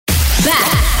back.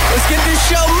 Let's get this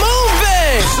show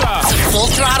moving. Full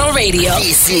Throttle Radio.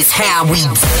 This is how we do.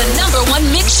 The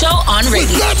 #1 mix show on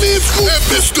radio. That means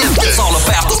Mr. It's all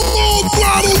about the Full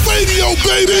Throttle Radio,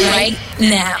 baby. Right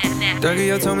now.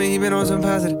 Dougie told me he been on some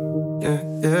positive. Yeah.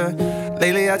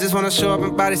 Lately I just wanna show up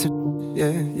and body some.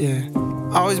 Yeah.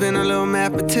 Always been a little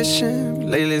mathematician.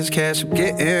 Lately this cash I'm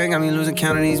getting got me losing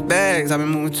count of these bags. I've been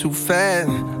moving too fast.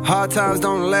 Hard times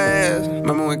don't last.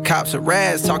 Remember when cops are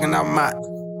rats talking out my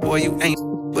boy, you ain't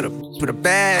with a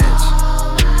badge.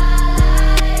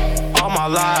 All my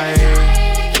life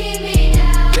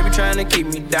they be trying to keep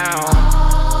me down.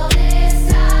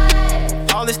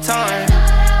 All this time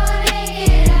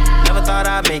never thought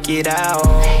I'd make it out.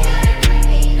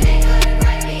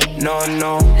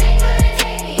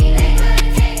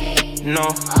 No.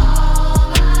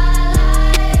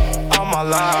 All my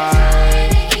life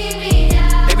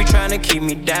they be trying to keep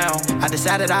me down. I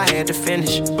decided I had to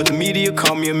finish, but the media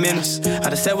called me a menace. I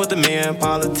done sat with the men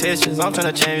politicians, I'm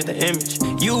trying to change the image.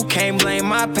 You can't blame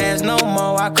my past no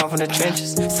more, I come from the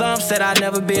trenches. Some said I'd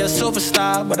never be a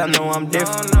superstar, but I know I'm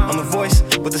different. I'm the voice,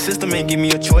 but the system ain't give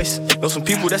me a choice. Know some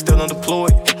people that still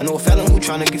unemployed. I know a felon who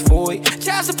trying to get forward.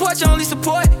 Child support, your only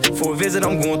support. For a visit,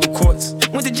 I'm going through courts.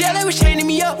 Went to jail, they was chaining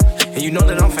me up. And you know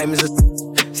that I'm famous as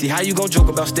see how you gon' joke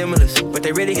about stimulus, but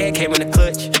they really had came in the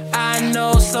clutch. I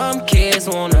know some kids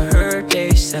wanna hurt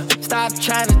themselves. Stop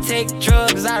trying to take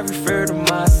drugs, I refer to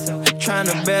myself. Trying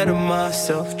to better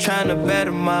myself, trying to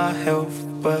better my health.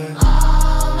 But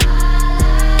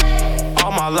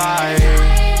all my life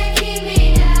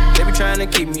they be trying to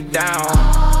keep me down.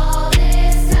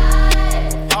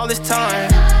 All this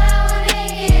time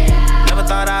never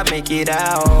thought I'd make it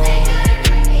out.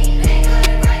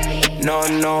 No.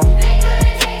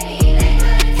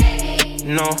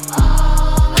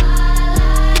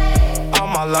 All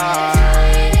my life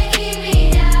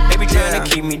they be trying to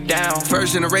keep me down.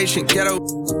 First generation ghetto,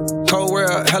 cold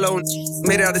world, hello.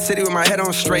 Made it out the city with my head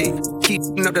on straight. Keep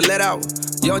up the let out.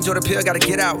 Yo, enjoy the pill, gotta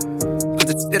get out. Cause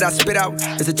the that I spit out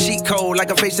is a cheat code, like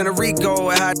I'm facing a Rico.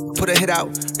 I had to put a hit out,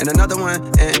 and another one,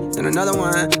 and another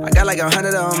one. I got like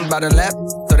 100 of them by the lap,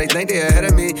 so they think they ahead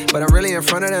of me, but I'm really in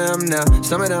front of them now.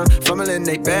 Some of them fumbling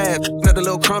they bad, not the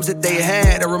little crumbs that they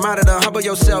had. A reminder to humble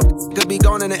yourself, could be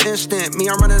gone in an instant. Me,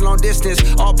 I'm running long distance,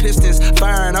 all pistons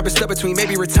firing. I've been stuck between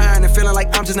maybe retiring and feeling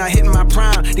like I'm just not hitting my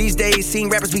prime. These days, seeing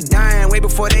rappers be dying way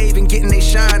before they even getting they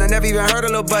shine. I never even heard a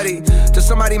little buddy till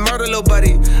somebody murder little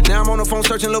buddy. Now I'm on the phone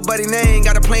searching little buddy name,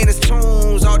 got to playing his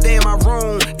tunes all day in my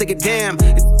room. Thinking, damn,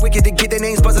 it's wicked to get their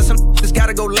names buzzing. Some just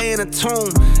gotta go lay in a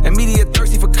tomb. And media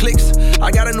thirsty for clicks.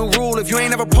 I got a new rule: if you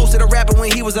ain't ever posted a rapper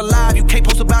when he was alive, you can't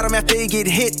post about him after he get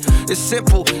hit. It's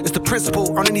simple, it's the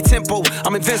principle. On any tempo,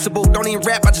 I'm invincible. Don't even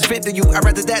rap, I just vent to you. I'd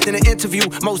rather that than an interview.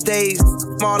 Most days,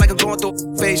 small like I'm going through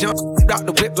a phase. Young out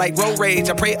the whip like road rage.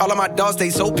 I pray all of my dogs stay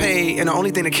so paid, and the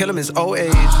only thing to kill them is old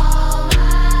age.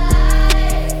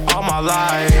 All my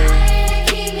life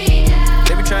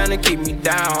they be trying to keep me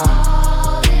down.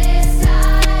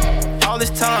 All this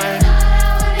time,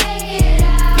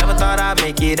 never thought I'd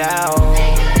make it out.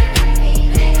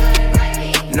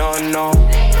 No.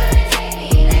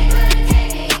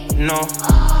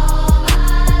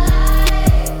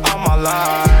 All my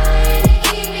life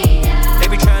they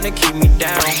be trying to keep me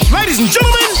down. Ladies and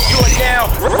gentlemen, you are now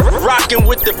rocking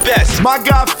with the best. My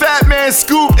guy Fatman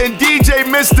Scoop and DJ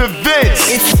Mr. Vince.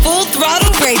 It's Full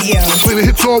Throttle Radio. Play the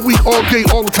hits all week, all day,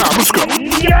 all the time. Let's go.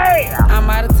 Yeah! I'm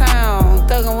out of town,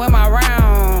 thuggin' with my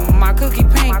round. My cookie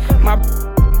pink, my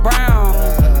brown.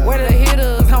 Where the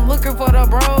hitters? I'm looking for the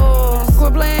bros.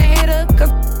 Quit playing hitter,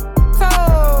 cause so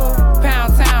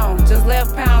Pound Town, just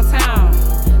left Pound Town.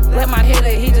 Let my hitter,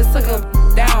 he just took a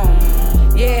down.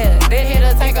 Yeah, that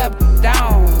hitter take a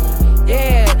down.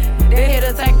 Yeah, that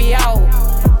hitter take me out.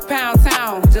 Pound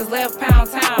Town, just left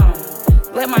Pound Town.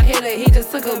 Let my hitter, he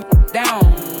just took a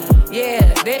down.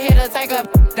 Yeah, that hitter take a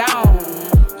down.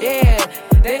 Yeah,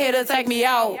 that hitter take me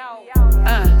out.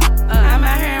 I'm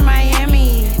out here in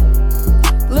Miami,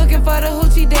 looking for the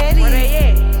hoochie daddy. Where they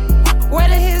at? Where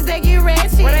the his they get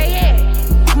ratchet? Where they at?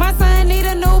 My son need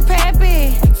a new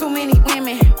pappy. Too many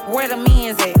women, where the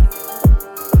men's at?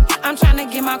 I'm tryna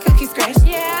get my cookie scratched.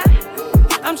 Yeah.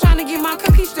 I'm tryna get my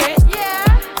cookie stretched. Yeah.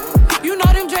 You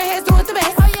know them dreadheads do it the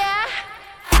best. Oh yeah.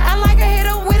 I like a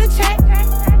hitter with a check.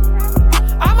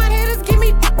 All my hitters give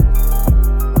me.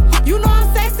 You know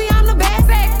I'm sexy, I'm the best.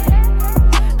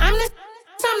 I'm the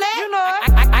I'm that. You know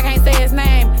I can't say his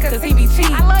name, cause he be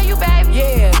cheating. I love you, baby.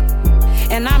 Yeah.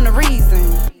 And I'm the reason.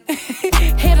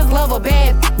 Hitters love a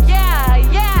bad.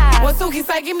 Yeah. What Suki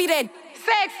say, give me that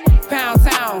sexy. Pound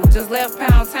Town, just left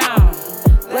Pound Town.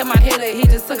 Let my hitter, he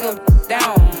just took a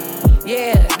down.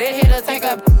 Yeah, that hitter take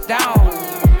her down.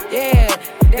 Yeah,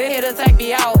 that hitter take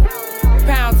me out.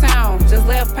 Pound Town, just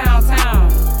left Pound Town.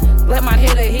 Left my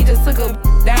hitter, he just took her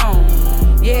down.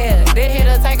 Yeah, that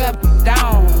hitter take her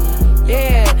down.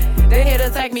 Yeah, that hitter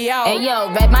take me out. Hey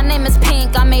yo, right, my name is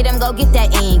Pink. I made him go get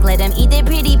that ink. Let him eat it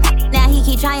pretty. Now he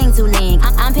keep trying to link.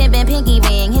 I'm pimpin' pinky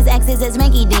ring. His ex is his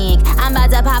rinky dink. I'm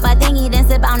about to pop a thingy, then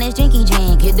sip on his drinky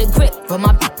drink. Get the grip from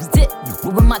my zip.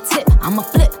 With my tip, I'ma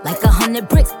flip like 100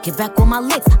 bricks. Get back with my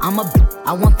licks. I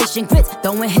want fish and grits.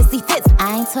 Throwing hissy fits.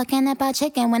 I ain't talking about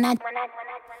chicken when I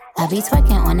be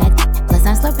twerking on that. Plus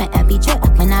I'm slurping every drip.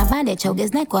 When I ride it, choke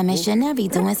his neck or missionary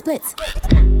doing splits.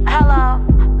 Hello,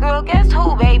 girl, guess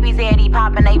who baby said he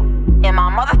poppin' they in my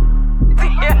mother?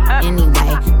 Anyway, in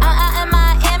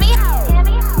Miami,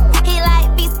 he like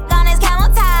beats on his camel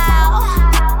toe.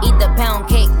 Eat the pound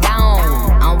cake down.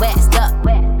 I'm waxed up,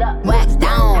 wax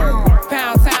down.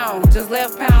 Pound Town, just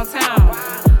left Pound Town.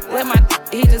 Let my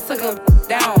he just took her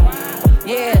down.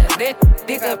 Yeah, that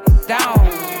dick up down.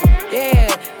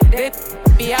 Yeah, that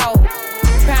be out.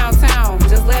 Pound Town,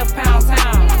 just left Pound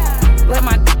Town. Let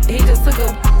my he just took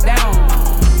her down.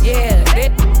 Yeah,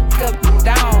 that up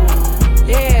down.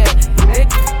 Yeah, that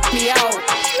be out.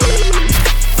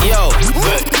 Yo,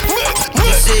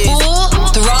 this is Full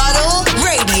Throttle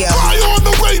Radio. Fire on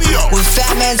the radio. With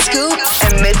Fatman Scoop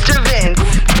and Mr. Vince.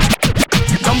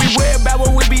 Don't be worried about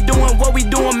what we be doing, what we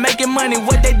doing, making money.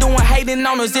 What they doing, hating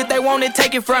on us. If they want it,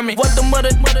 take it from me. What the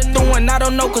mother doing, I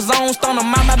don't know, cause I don't stone them.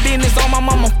 Mind my business on my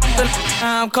mama.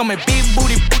 I'm coming big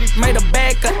booty, made a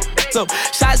bag up. So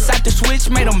shots out the switch,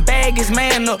 made them bag his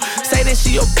man up. Say that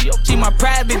she my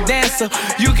private dancer.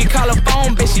 You can call her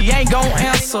phone, bitch, she ain't gon'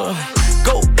 answer.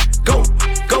 Go, go,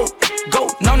 go. Go,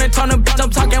 known to turn a bitch, I'm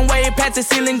talking way past the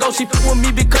ceiling. Go, she with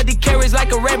me because he carries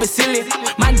like a rabbit silly.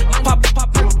 My pop,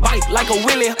 bite like a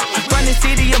willy. From the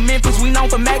city of Memphis, we known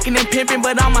for macking and pimping.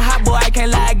 But I'm a hot boy, I can't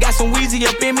lie, I got some Weezy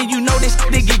up in me. You know this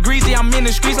shit get greasy, I'm in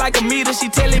the streets like a meter. She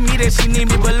telling me that she need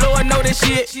me, but Lord know that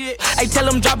shit. I tell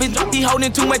him drop it, he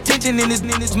holding too much tension in his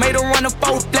niggas. Made him run a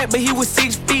 4 flat, but he was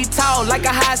 6 feet tall, like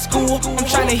a high school. I'm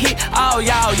trying to hit all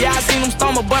y'all, yeah, I seen him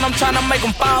stumble, but I'm trying to make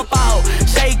him fall.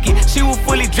 Shake it, she was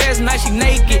fully dressed, now she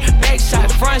naked. Back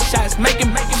shots, front shots,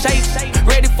 making shake.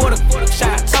 Ready for the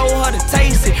shot. Told her to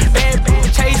taste it. Bad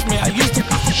bitch chase me. I used to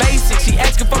be basic. She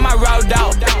asking for my raw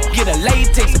dog. Get a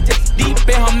latex, deep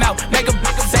in her mouth. Make a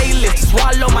say lift.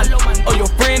 Swallow my or your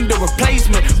friend the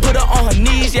replacement. Put her on her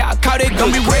knees. Yeah, I caught it.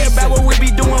 Don't be worried about what we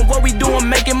be doing, what we doing,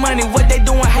 making money. What they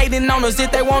doing, hating on us. If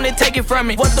they want it, take it from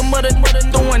me. What the mother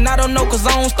doing, I don't know, cause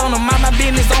I don't stone them. Mind my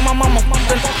business on my mama.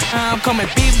 I'm coming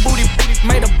big booty,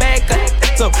 made a bag up.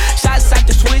 So shots out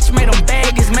the switch, made him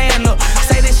bag his man up.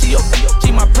 Say that she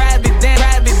my private dan,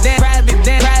 private dan, private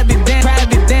dan, private dan,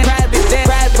 private dan, private dan,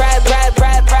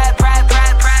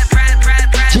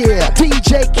 yeah,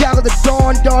 DJ Khaled, the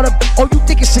Dawn daughter. Oh, you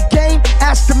think it's a game?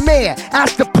 Ask the mayor,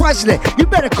 ask the president. You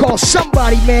better call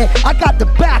somebody, man. I got the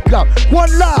backup.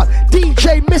 One love,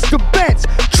 DJ Mr. Benz.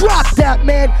 Drop that,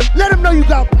 man. Let him know you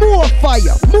got more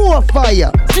fire, more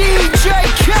fire. DJ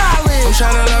Khaled. I'm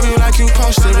tryna love you like you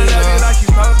supposed to be loved.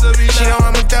 She know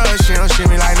I'm a thug, she don't treat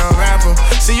me like no rapper.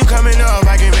 See you coming up,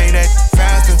 I can make that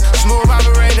faster. Smooth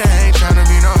operator, ain't tryna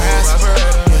be no hassle.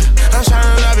 I'm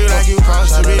tryna love you like you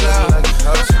supposed to be loved.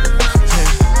 I'm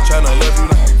tryna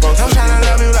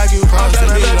love you like you supposed to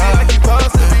be loved.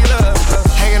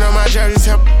 Hanging on my jersey,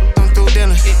 tell them through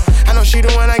dinner. I know she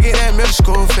the one I get that middle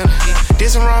school feeling. Did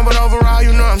some wrong, but overall,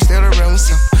 you know I'm still a real one.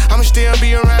 I'ma still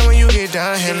be around when you get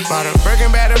done hitting. Bought a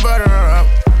Birkin bag to butter her up.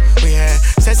 We had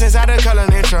sex inside the color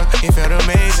in truck, it felt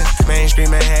amazing. Main Street,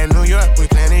 Manhattan, New York, we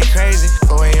planning crazy.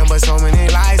 4 a.m. but so many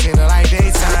lights, in the like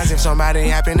daytimes. If somebody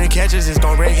happen to catch us, it's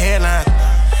gon' break headlines.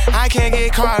 I can't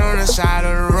get caught on the side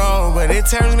of the road, but it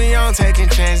turns me on taking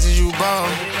chances, you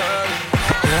bold.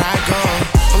 Here I go.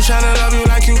 I'm tryna love you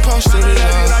like you supposed to be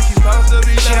loved.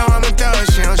 She know I'm a thug,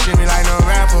 she don't treat me like no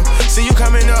rapper. See you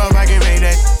coming up, I can make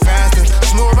that faster.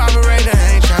 Smooth operator,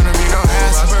 ain't tryna be no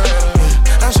hassle.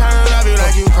 I'm tryna love you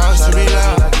like you supposed to be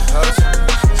loved. I'm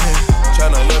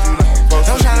tryna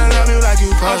love you like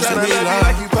you supposed to be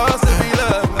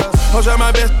loved. I'm trying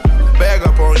my best. Bag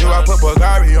up on you, I put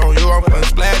Bulgari on you, I'm putting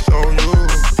splash on you.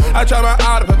 I try my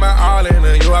all to put my all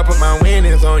into you, I put my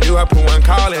winnings on you, I put one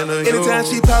call into you. Anytime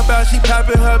she pop out, she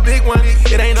poppin' her big one.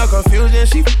 It ain't no confusion,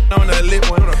 she on the lit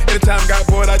one. Anytime got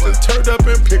bored, I just turned up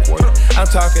and picked one. I'm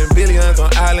talking billions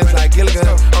on islands like Gilligan.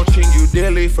 I'm treating you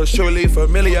dearly, for surely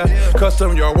familiar.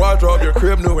 Custom your wardrobe, your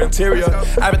crib, new interior.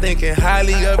 I've been thinking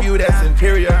highly of you, that's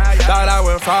inferior. Thought I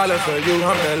went falling for you,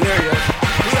 I'm delirious.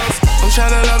 I'm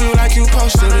tryna love you like you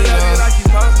supposed to be loved.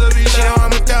 She know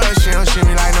I'm a thug, she don't shit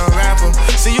me like no rapper.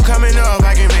 See you coming up,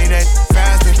 I can make that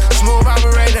faster. Smooth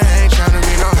operator, ain't tryna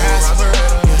be no hassle.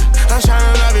 Yeah. I'm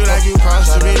tryna love you like you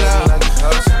supposed to be loved.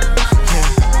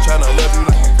 Tryna love you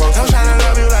like you supposed to be loved. I'm tryna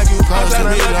love you like you supposed to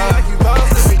be loved.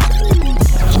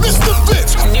 Mr.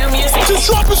 Vince, New music. just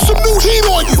dropping some new heat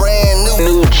on you. Brand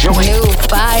new joint. New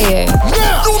fire.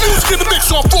 Now, new music in the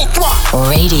mix on Full Throttle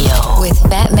Radio with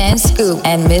Fatman Scoop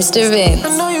and Mr. Vince.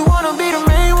 I know you wanna be the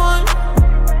main one.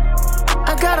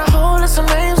 I got a whole list of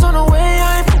names on the way.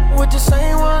 I ain't with the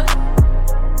same one.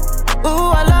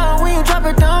 Ooh, I love when you drop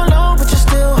it down low, but you're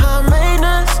still high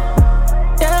maintenance.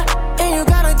 Yeah, and you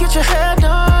gotta get your hair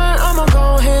done. I'ma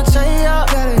go ahead and say ya.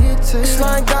 It's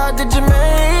like God did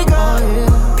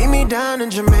Jamaica. Beat me down in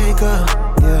Jamaica.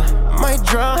 Yeah, might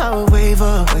draw how a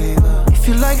waiver. If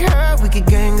you like her, we could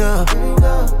gang up.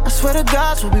 I swear to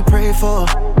God's what we pray for.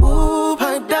 Ooh,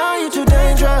 pipe down, you too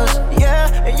dangerous.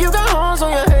 Yeah, and you got horns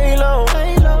on your halo.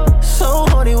 So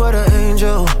horny, what an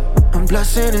angel. I'm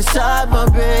blushing inside my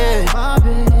bed.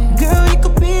 Girl, you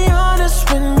could be honest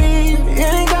with me.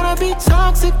 It ain't gotta be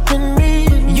toxic with me.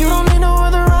 You don't need no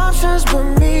other options but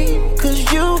me. Cause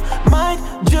you might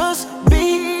just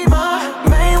be my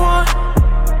main one.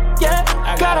 Yeah,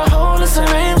 I got a whole list of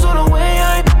names on the way.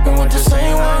 I ain't with the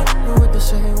same one.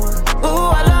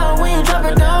 Ooh, I love when you drop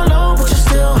it down low, but you're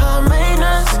still high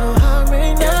maintenance.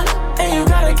 Yeah, and you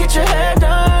gotta get your hair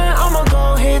done. I'ma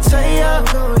go ahead and say ya.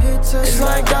 It's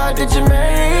like God did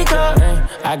Jamaica.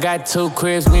 I got 2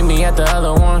 cribs, meet me at the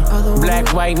other one.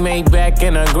 Black, white, Maybach,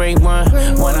 and a great one.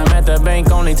 When I'm at the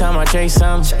bank, only time I chase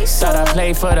some. Thought I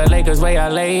played for the Lakers, way I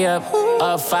lay up.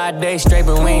 Up 5 days straight,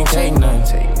 but we ain't take none.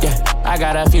 Yeah, I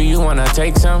got a few, you wanna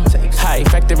take some? High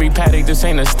factory paddock, this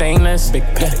ain't a stainless.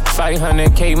 Yeah,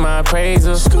 500K my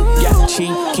appraisal. Yeah, she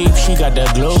got the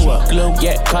glow up.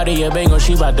 Yeah, Cartier Bangle,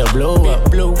 she bout to blow up.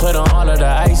 Put on all of the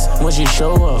ice when she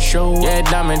show up. Yeah,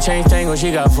 diamond chain tangle,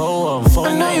 she got 4 of them.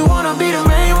 I know you wanna be the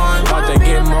main one. About to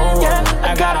get more. Yeah,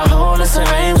 I got a whole list of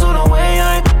names on the way.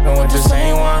 I ain't with the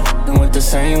same one. With the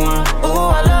same one.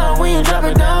 Ooh, I love when you drop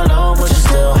it down low, but you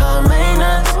still high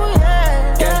maintenance.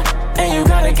 Yeah, and you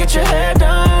gotta get your hair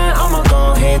done. I'ma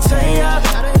go ahead and say ya.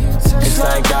 It's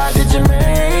like God did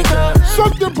Jamaica.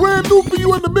 Something brand new for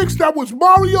you in the mix. That was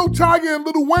Mario, Tiger, and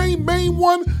Lil Wayne, main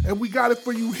one. And we got it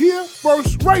for you here,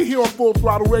 first, right here on Full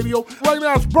Throttle Radio. Right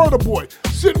now it's Burna Boy,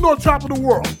 Sitting on Top of the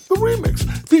World, the remix,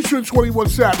 featuring 21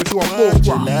 Savage on Full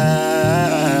Throttle.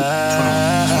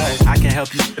 I can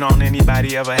help you shit on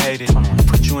anybody ever hated.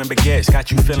 Put you in baguettes,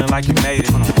 got you feeling like you made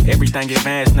it. Everything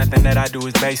advanced, nothing that I do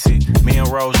is basic. Me and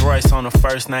Rolls Royce on a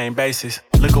first name basis.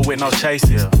 Liquor with no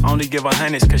chases. Only give her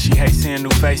hundreds cause she hates seeing new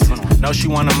faces. Know she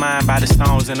wanna mind by the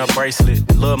stones in her bracelet.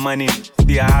 Little money,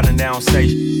 be out and down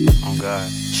station. Oh God.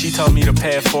 She told me to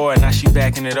pay it forward, now she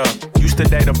backing it up. Used to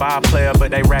date a ball player, but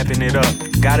they wrapping it up.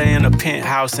 Got her in a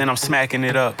penthouse and I'm smacking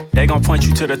it up. They gon' point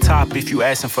you to the top if you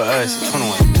asking for us.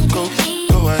 21.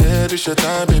 Go ahead, it's your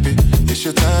time, baby. It's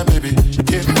your time, baby.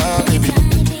 Get my baby.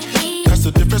 That's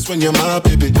the difference when you're my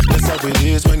baby. That's how it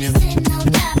is when you.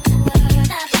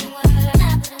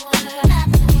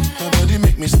 Nobody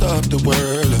make me stop the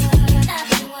world.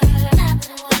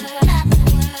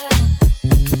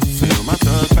 Feel my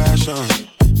thug passion.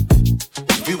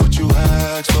 Be what you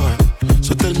asked for.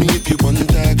 So tell me if you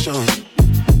want action.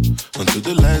 Until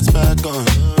the lights back on.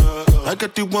 I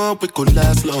got the one we could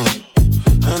last long.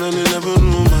 And I never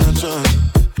knew my chance.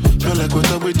 Feel like what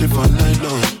I waited for night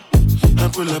long. I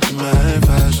pull up in my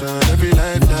fashion. Every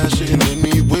life flashing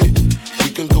anyway. We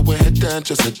can go ahead and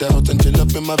just head out and chill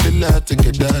up in my villa to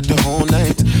get out the whole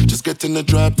night. Just get in the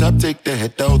drop top, take the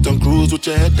head out and cruise with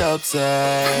your head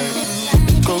outside.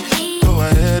 Go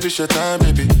ahead, it's your time,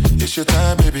 baby. It's your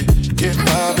time, baby. Get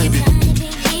my baby.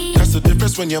 That's the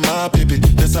difference when you're my baby.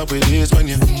 That's how it is when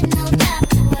you.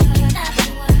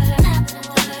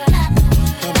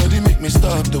 Nobody make me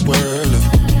stop the world.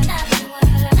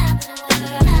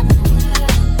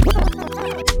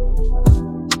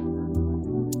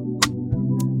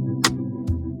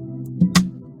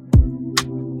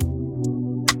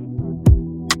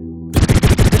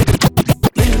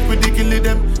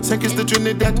 Sank is the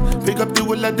Trinidad, pick up the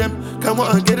whole of them. Come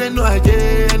on, get it, no, I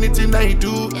get anything I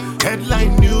do.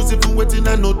 Headline news, if you waiting,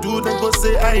 I no do, then go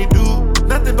say I do.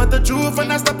 Nothing but the truth,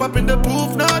 and I step up in the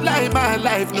booth. No lie, my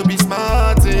life, no be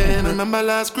smartin'. Remember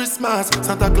last Christmas,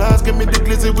 Santa Claus gave me the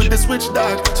glizzy with the switch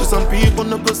dog. So some people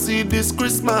no go see this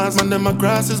Christmas. Man, them my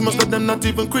grasses, most of them not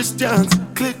even Christians.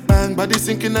 Click bang, body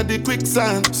sinking at the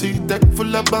quicksand. See deck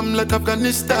full of bomb like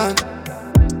Afghanistan.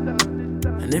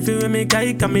 And everywhere me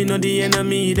guy come, me know the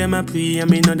enemy, them a pray,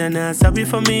 and me know they not sorry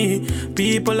for me.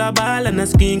 People are ball and a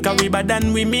skin, cause we bad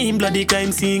than we mean. Bloody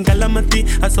crime scene, calamity.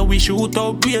 That's how we shoot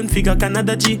out brain, figure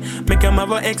Canada G. Make them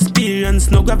have a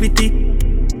experience, no gravity.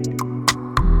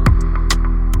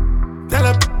 Tell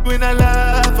up when I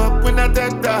laugh up, when I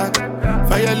dead dog.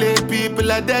 Violate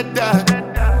people are dead dog.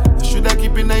 You shoulda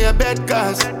keep in your bed,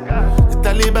 cause the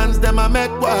Taliban's them a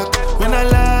make walk. When I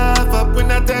laugh up, when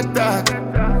I dead dog.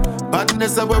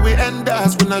 Badness is where we end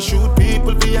us. When I shoot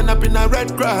people, we end up in a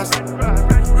red cross.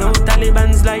 No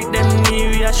Taliban's like them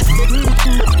near ya.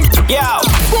 Yo,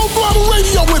 Full Throttle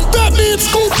Radio with Fatman,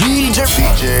 Scoop, DJ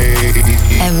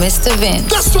and Mr. Vince.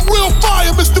 That's the real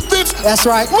fire, Mr. Vince. That's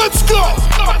right. Let's go.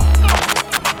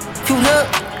 If you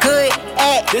look good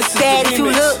at bad, if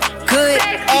you look good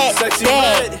at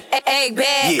bad, egg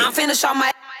bad. Yeah. I'm finna show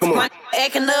my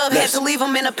acting up, had to leave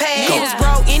him in a pad. He was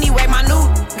broke anyway, my new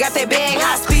got that bag.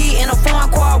 High speed in a foreign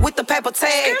car with the paper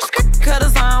tag.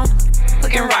 Cutters on,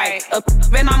 looking right. Up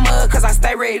in my mud, cause I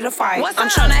stay ready to fight. I'm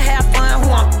tryna have fun, who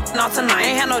I'm not tonight.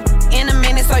 Ain't had no in a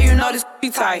minute, so you know this be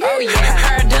tight. Oh yeah,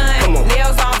 hair done,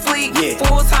 nails on fleek. Yeah.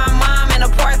 Full-time mom and a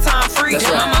part-time freak.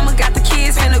 Right. My mama got the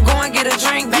kids, finna go and get a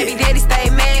drink. Baby daddy stay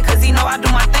mad, cause he know I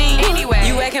do my thing. Anyway,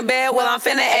 you acting bad, well I'm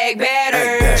finna act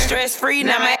better. Stress-free,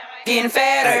 now my getting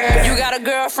fatter. You got a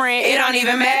girlfriend, it don't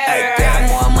even matter. Got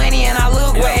more money and I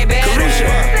look way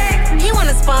better. He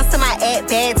wanna sponsor my ad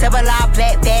bag, double R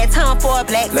black bag, time for a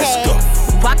black tag.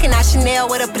 Walking out Chanel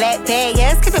with a black bag,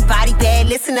 yeah, skip a body bag,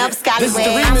 listen up,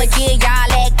 Scallywag. I'ma give y'all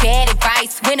that bad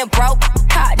advice. When a broke,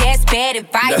 that's bad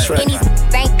advice. That's right. Any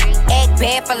think act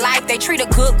bad for life, they treat a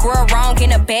good girl wrong,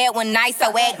 in a bad one nice,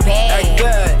 so act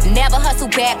bad. Never hustle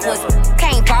backwards,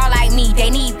 can't ball like me, they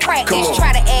need practice.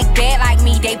 Try to act bad like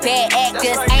me, they bad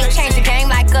actors. Ain't changed the game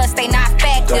like us, they not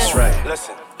factors. That's right.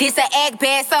 Listen. This a act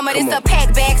bad summer, this a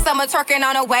pack bag summer, twerking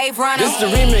on a wave runner. This is the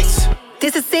remix.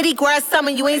 This a city girl summer,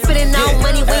 you ain't spending no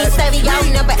money, we ain't saving y'all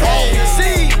number 8.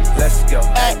 Let's go.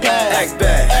 Act bad, act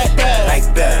bad, act bad,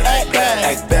 act bad, act bad,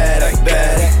 act bad, act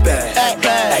bad, act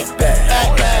bad, act bad,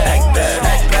 act bad, act bad,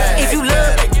 act bad. If you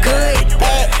look good,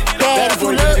 act bad. If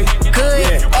you look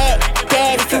good, act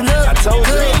bad. If you look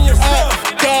good,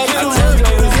 act bad. If you look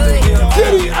good.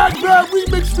 Diddy Act Bad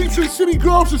remix featuring City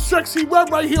Girls and Sexy Red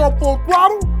right here on Full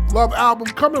Throttle. Love album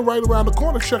coming right around the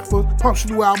corner. Check for Pump's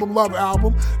new album, Love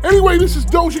album. Anyway, this is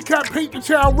Doja Cat, Paint the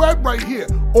Town Red right here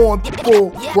on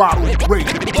Full Throttle Radio.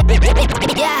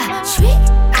 Yeah,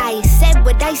 I said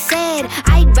what I said.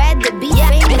 I'd rather be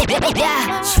famous.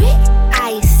 Yeah,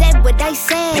 I said what I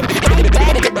said. I'd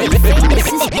rather be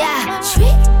famous instead. Yeah,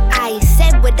 I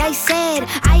said what I said.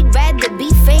 I'd rather be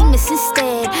famous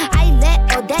instead. I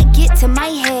let all that get to my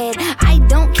head. I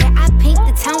don't care. I paint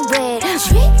the town red.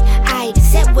 I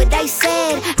said what I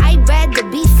said. I'd rather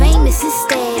be famous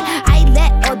instead. I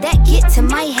let all that get to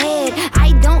my head.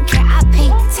 I don't care. I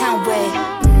paint the town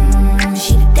red.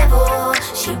 She the devil.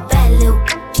 She a bad little.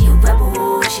 She a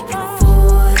rebel. She put her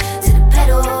foot to the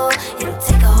pedal. It'll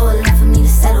take a whole lot for me to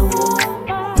settle.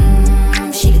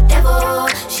 She the devil.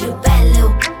 She a bad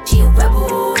little. She a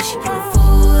rebel. She put her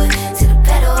foot to the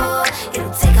pedal.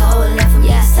 It'll take a whole lot for me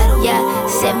to settle. Yeah,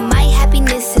 said my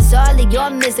happiness is all of your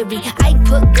misery. I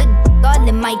put good all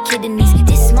in my kidneys.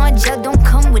 This small gel don't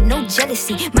come with no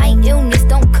jealousy. My illness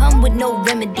don't come with no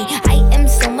remedy. I am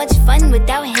so much fun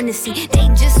without Hennessy. They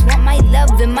just want my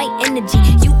love and my energy.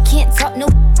 You can't talk no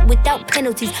without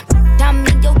penalties. I'm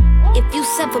in your if you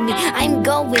send for me. I'm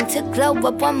going to glow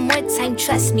up one more time,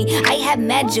 trust me. I have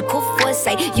magical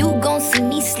foresight. You gon' see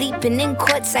me sleeping in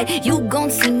courtside. You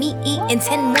gon' see me eating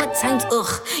 10 more times,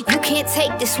 ugh. You can't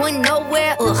take this one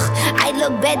nowhere, ugh. I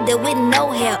look better with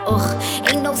no hair, ugh.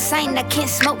 Ain't no sign I can't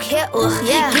smoke here, ugh.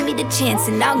 Yeah. Give me the chance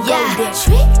and I'll go there.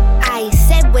 I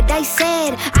said what I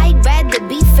said. I'd rather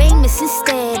be famous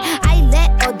instead. I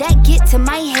let all that get to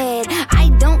my head. I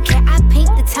don't care, I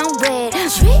paint the town red.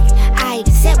 I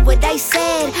said what I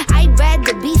said. I'd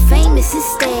rather be famous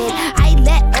instead. I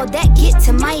let all that get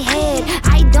to my head.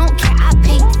 I don't care, I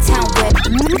paint the town red.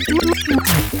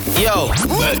 Yo,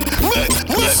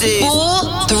 this is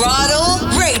Full Throttle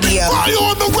Radio. Fire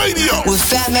on the radio with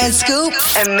Fatman Scoop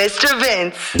and Mr.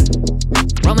 Vince.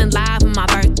 Rolling live on my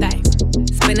birthday.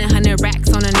 Spending 100 racks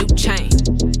on a new chain.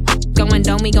 Going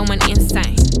dummy, going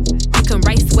insane. You can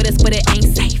race with us, but it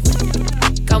ain't safe.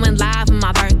 Going live on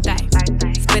my birthday.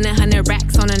 Spending 100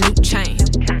 racks on a new chain.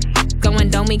 Going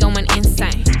dummy, going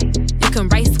insane. You can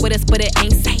race with us, but it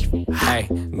ain't safe. Hey,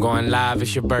 going live,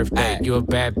 it's your birthday. You a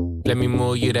bad, let me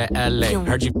move you to LA.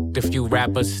 Heard you a few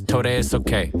rappers, told her it's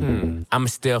okay. I'ma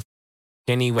still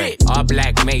anyway. All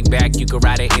black, made back, you can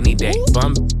ride it any day.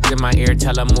 Bum in my ear,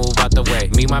 tell her move out the way.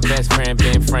 Me, my best friend,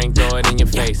 Ben Frank, throw it in your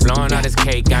face. Blowing all this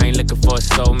cake, I ain't looking for a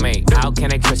soulmate. How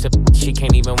can I trust her? She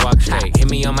can't even walk straight. Hit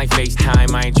me on my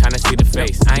FaceTime, I ain't tryna see the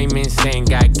face. I ain't insane,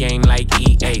 got game like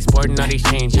EA. Sporting all these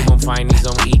chains, you gon' find these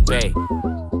on eBay.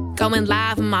 Going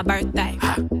live on my birthday.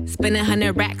 Spending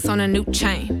 100 racks on a new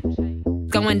chain.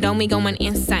 Going domey, going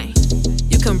insane.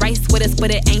 You can race with us,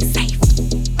 but it ain't safe.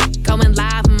 Going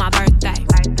live on my birthday.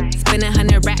 Spending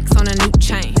 100 racks on a new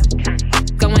chain.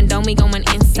 Going domey, going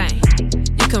insane.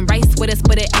 You can race with us,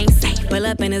 but it ain't safe. Pull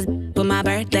up in his with my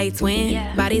birthday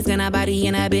twin. Body's gonna body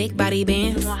in a big body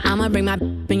Benz. I'ma bring my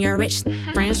and your rich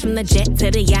friends from the jet to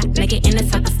the yacht. Make it in the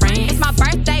type of friends. It's my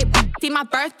birthday, see my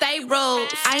birthday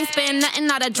rules. I ain't spend nothing,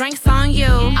 all the drinks on you.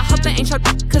 I hope that ain't your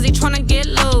cause he tryna get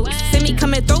loose. See me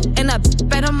coming through in a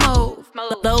better move.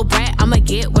 Little brat, I'ma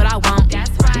get what I want.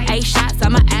 That's right. 8 shots,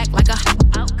 I'ma act like a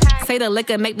okay. Say the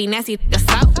liquor make me nasty, the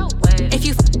soap. If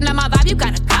you f***ing my vibe, you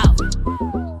gotta go.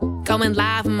 Going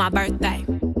live on my birthday.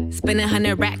 Spending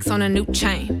 100 racks on a new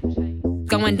chain.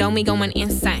 Going domey, going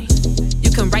insane. You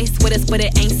can race with us, but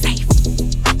it ain't safe.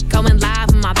 Going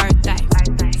live on my birthday.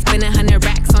 Spending 100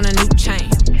 racks on a new chain.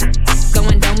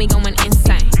 Going domey, going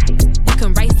insane. You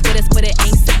can race with us, but it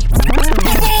ain't safe.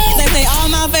 They play all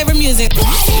my favorite music.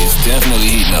 It's definitely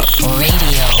heating up.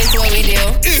 Radio. It's what we do.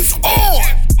 It's on.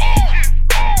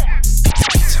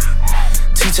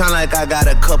 T-time like I got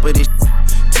a cup of this.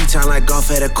 T-time like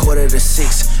golf at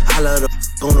 5:45. I love the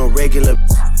on a regular.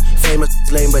 Famous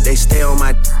lame, but they stay on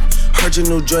my. Heard your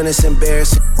new joint is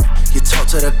embarrassing. You talk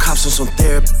to the cops on some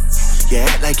therapy. You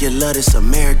act like you love this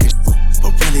American.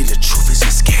 But really the truth is you're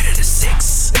scared of the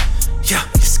 6. Yeah,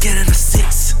 you're scared of the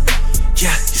 6. Yeah,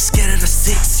 you're scared of the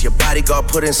 6. Your bodyguard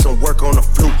put in some work on the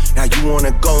flute. Now you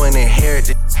wanna go and inherit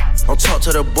it. Don't talk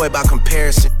to the boy about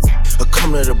comparison. Or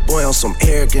come to the boy on some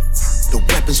arrogance. The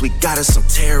weapons we got is some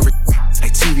terrorists.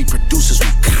 Like TV producers,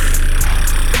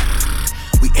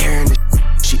 we airing it.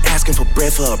 She asking for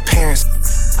bread for her parents.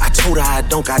 I told her I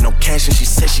don't got no cash and she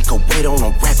said she could wait on a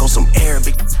rack on some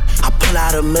Arabic. I pull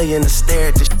out $1 million to stare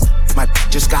at this. My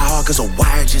just got hard cause a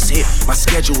wire just hit. My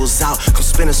schedule's out, come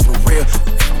spinners for real.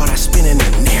 But I spin in the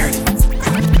narrative.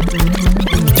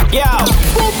 Yo,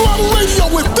 Full Throttle Radio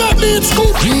with Fatman,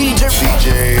 Scoop, DJ,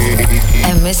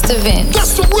 and Mr. Vince.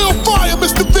 That's the real fire,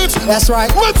 Mr. Vince. That's right.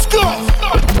 Let's go.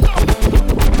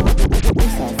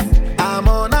 I'm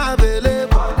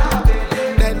unavailable.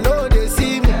 They know they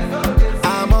see me.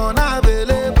 I'm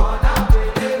unavailable.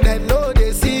 They know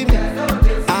they see me.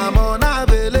 I'm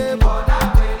unavailable.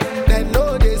 They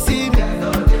know they see me.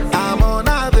 I'm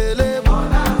unavailable.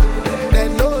 They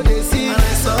know they see me.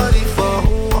 I'm sorry for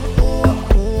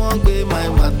who won't be my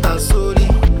matter. Sorry,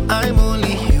 I'm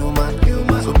only human.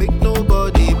 So make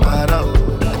nobody para.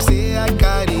 Like say I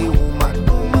carry woman.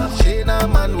 She na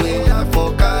man way I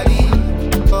for carry.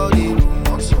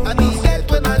 I mean that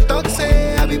when I talk,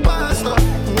 say I be pastor.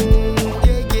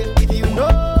 Yeah, if you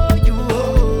know you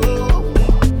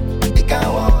it can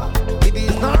walk. If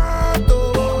it's not,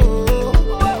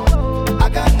 I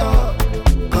got to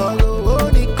go.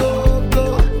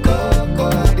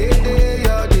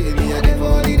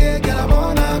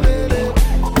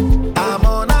 I'm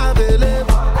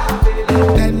unavailable.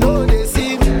 They know they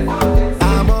see me.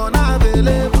 I'm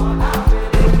unavailable.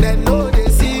 They know they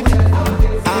see me.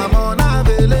 I'm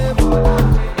unavailable.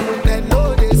 They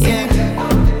know they see me.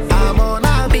 I'm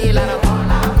unavailable.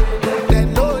 They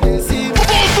know they see me.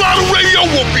 Full Throttle Radio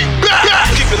will be back.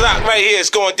 Keep it locked right here. It's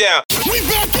going down. We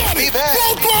back at it.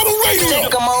 Full Throttle Radio.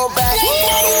 Come on back.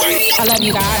 I love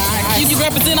you guys. You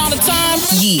represent all the time.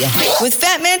 Yeah. With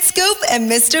Fatman Scoop and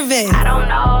Mr. Vince. I don't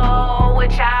know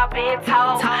what y'all been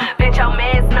told. Bet your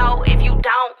mans know if you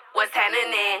don't, what's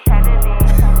happening.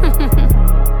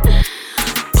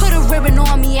 Put a ribbon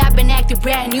on me, I've been acting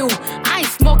brand new. I ain't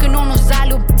smoking on no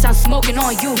Zalo, bitch, I'm smoking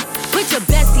on you. Put your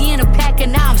bestie in a pack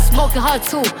and now I'm smoking her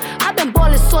too. I've been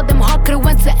ballin' so them hard could've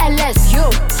went to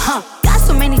LSU. Got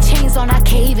so many chains on I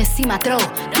can't even see my throat.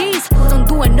 These don't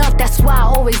do enough, that's why I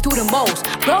always do the most.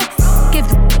 Bro, give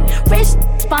the rich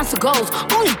sponsor goals.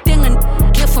 Only thing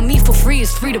a get for me for free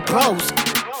is free to bros.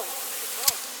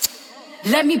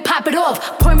 Let me pop it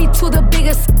off, pour me to the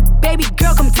biggest. Baby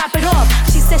girl, come top it off.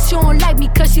 She said she don't like me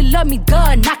cause she love me,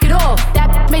 duh, knock it off.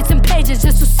 That made some pages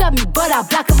just to sub me, but I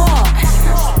block them all.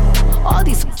 All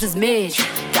these is mid.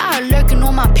 Got her lurking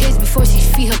on my page before she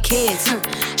feed her kids.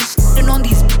 Shitting on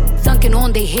these dunking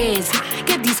on their heads.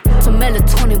 Get these some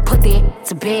melatonin, put their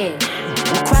to bed.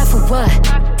 Cry for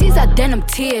what? These are denim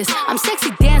tears. I'm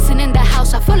sexy dancing in the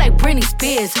house, I feel like Britney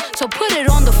Spears. So put it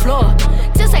on the floor,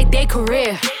 just like their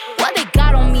career. What they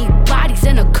got on me, body racks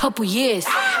in a couple years.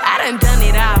 I done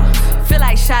it all. Feel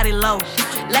like shot it low.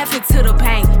 Laughing to the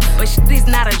pain, but shit is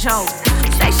not a joke.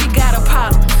 Say she got a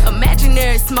problem,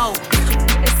 imaginary smoke.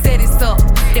 Let's set it up,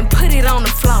 then put it on the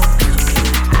floor.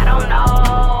 I don't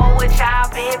know what y'all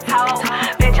been told.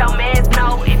 Bet your mans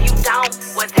know if you don't.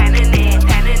 What's tannin', tannin',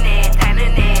 tannin',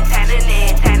 tannin',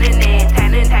 tannin', tannin',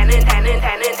 tannin', tannin', tannin',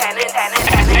 tannin', tannin'.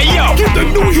 Hey yo, get the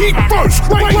new heat first,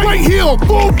 right here on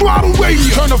Full Throttle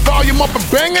Radio. Turn the volume up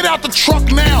and bang it out the truck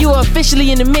now. You are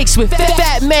officially in the mix with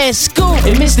Fatman Scoop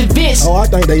and Mr. Vince. Oh, I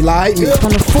think they lied me.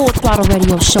 On the Full Throttle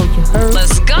Radio show, you heard?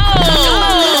 Let's go.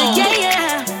 Yeah,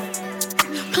 yeah.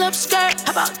 Club skirt,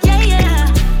 how about yeah.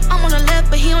 I'm on the left,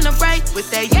 but he on the right with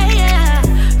that yeah.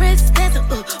 Wrist dancing,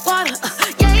 water,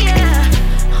 yeah.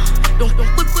 Don't whip,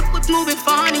 moving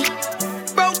funny.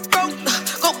 Broke,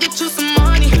 go get you some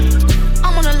money.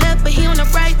 I'm on the left, but he on the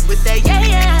right with that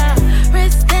yeah.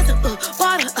 Wrist dancing,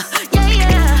 water,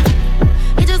 yeah.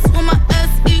 He just want my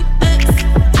SEX.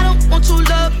 I don't want your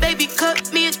love, baby,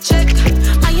 cut me a check.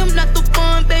 I am not the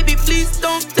one, baby, please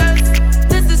don't test.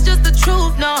 This is just the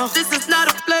truth, no, this is not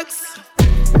a flex.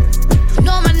 You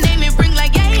know my name, it ring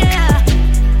like yeah.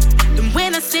 Then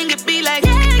when I sing, it be like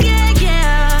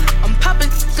yeah. I'm popping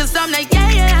cause I'm like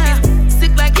yeah.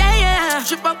 Sick like yeah.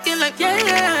 Trip walking like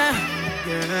yeah.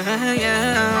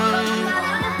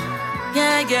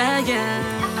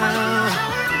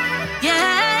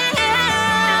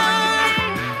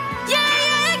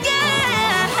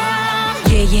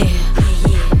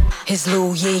 His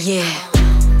little yeah.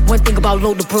 One thing about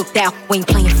Load the Brook, that we ain't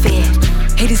playing fair.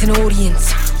 Haters in the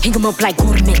audience, hang them up like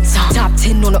ornaments. Top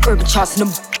 10 on the urban charts, and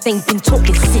them ain't been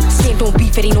talking since. Same don't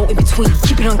beef, it ain't no in between.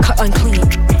 Keep it uncut, unclean.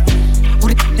 All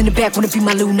the in the back wanna be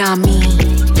my Lou, nah, I mean.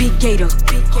 Big Gator,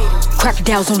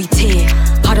 crocodiles only tear.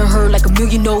 I done heard like a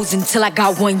million no's until I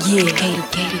got 1 year. Gator.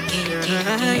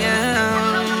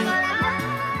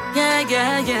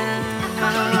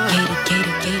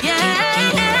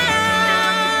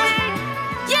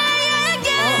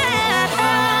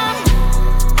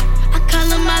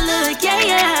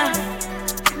 Yeah.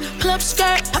 Club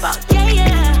skirt, how about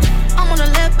yeah. I'm on the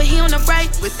left, but he on the right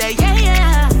with that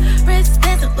yeah. Wrist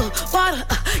dancing, water,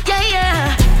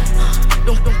 yeah.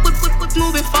 Don't whip,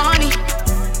 moving funny.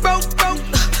 Broke,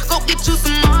 go get you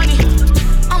some money.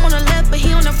 I'm on the left, but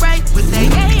he on the right with that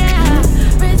yeah.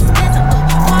 Wrist dancing,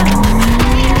 water,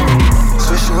 yeah.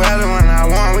 Switch the weather when I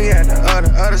want, we at the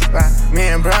other spot. Me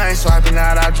and Brian swapping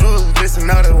out our jewels, just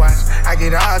another watch. I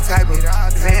get all type of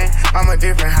fan, I'm a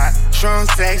different hot. Strong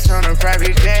sex on a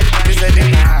private jet, it's a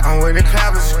different hot. I'm with the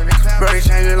clappers, bro, they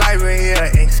change your life, but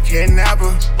here,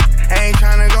 ex-kidnapper. I ain't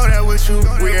tryna go there with you,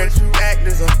 weird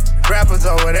actors or rappers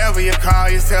or whatever you call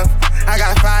yourself. I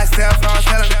got 5 cell phones,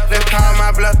 tell them, let's call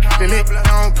my bluff. The lit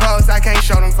on post, I can't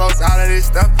show them folks all of this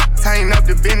stuff. Tighten up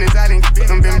the business, I didn't get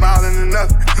them, been ballin'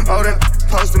 enough. Oh, them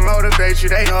supposed to motivate you,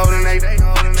 they holdin', they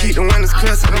keep the windows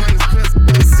clear so them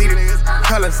see the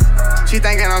colors. She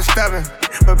thinking I'm stubborn,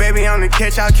 but baby on the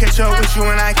catch, I'll catch up with you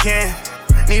when I can.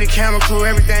 Need a camera crew,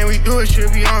 everything we do, it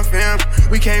should be on film.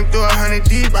 We came through 100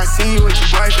 deep, I seen you with your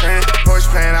boyfriend. Horse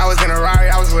playing, I was in a Rari,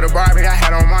 I was with a Barbie, I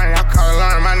had on money, I called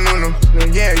alarm, I knew them.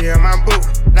 Yeah, my boo.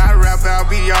 Not a rapper, I'll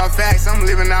be all facts, I'm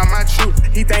living out my truth.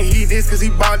 He think he this cause he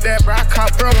bought that, bro, I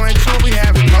caught bro 1, 2, we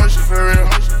have emotion for real.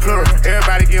 Plural,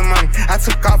 everybody get money, I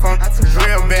took off on,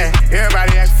 real bad,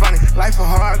 everybody act funny. Life is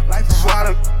hard, life is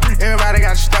water, everybody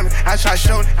got a stomach. I try to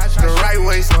show the right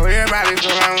way so everybody's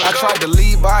around. I tried to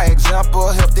lead by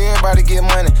example, helped everybody get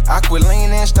money. I quit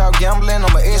leaning, stopped gambling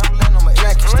on my ex.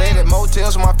 Stayed at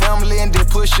motels with my family and did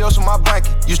push-ups with my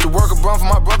blanket. Used to work a brun for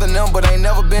my brother and them, but ain't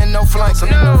never been no flank. Some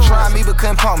try me but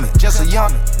couldn't pump me. Just a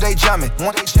young, they jumping.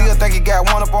 One still think he got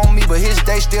one up on me, but his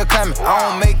day still coming. I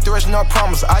don't make threats nor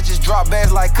promise. I just drop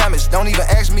bags like comets. Don't even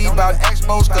ask me about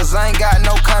expos, cause I ain't got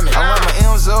no comment. I run my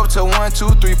M's up to 1, 2,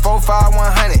 3, 4, 5,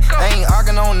 100. I ain't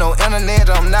arguing on no internet,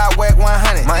 I'm not whack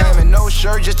 100. Miami no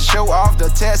shirt just to show off the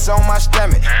tats on my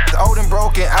stomach. Old and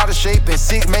broken, out of shape and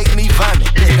sick make me vomit.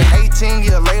 It's been 18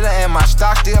 years later and my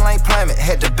stock still ain't plummet.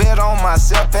 Had to bet on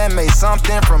myself and made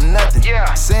something from nothing.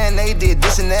 Saying they did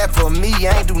this and that for me,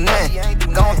 I ain't do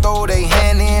nothing. Gon' throw they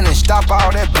hand in and stop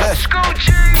all that blood.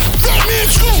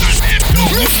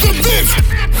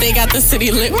 They got the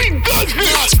city lit. We good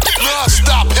here.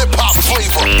 Non-stop hip-hop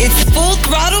flavor. It's Full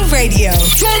Throttle Radio.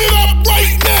 Turn it up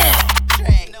right now.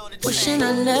 Wishing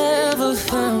I never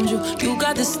found you. You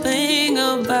got this thing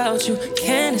about you,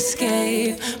 can't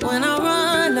escape. When I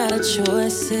run out of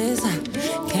choices, I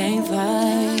can't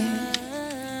fight.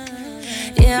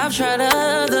 Yeah, I've tried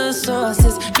other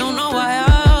sources, don't know why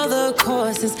all the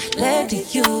courses led to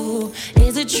you.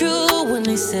 Is it true when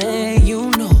they say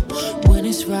you know when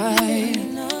it's it's right.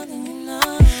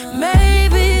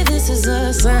 Maybe this is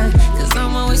a sign, 'cause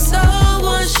I'm always so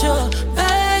unsure.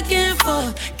 Back and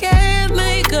forth, can't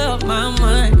make up my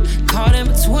mind. Caught in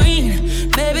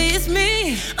between, maybe it's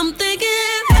me. I'm thinking,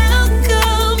 how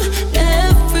come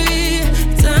every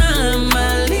time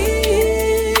I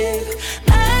leave,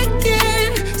 I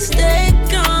can't stay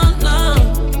gone long?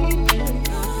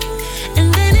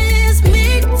 And then it's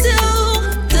me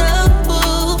too,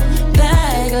 double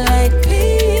back like,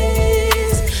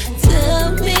 please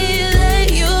tell me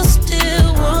that you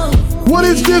still want. What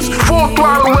is this? Full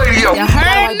Throttle Radio. You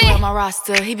heard me? On my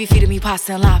roster, he be feeding me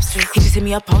pasta and lobster. He just hit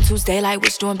me up on Tuesday, like,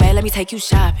 what you doing, babe? Let me take you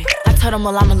shopping. I told him,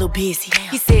 well, I'm a little busy.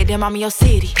 He said, damn, I'm in your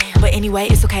city. But anyway,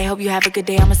 it's okay, hope you have a good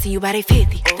day. I'ma see you by day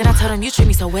 50. Then I told him, you treat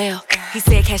me so well. He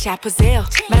said, cash out Pazelle.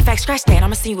 Matter of fact, scratch that,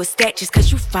 I'ma see you a stack just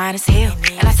 'cause you fine as hell.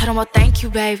 And I told him, well, thank you,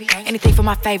 baby. Anything for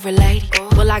my favorite lady.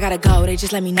 Well, I gotta go, they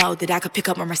just let me know that I could pick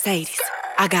up my Mercedes.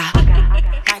 I got,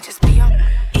 might just be on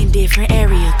in different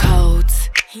area codes.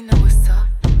 He know what's up.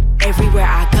 Everywhere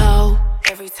I go,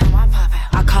 every time I pop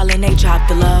out, I call and they drop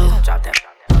the low. Drop that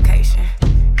location.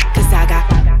 'Cause I got,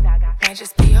 might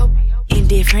just be open in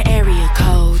different area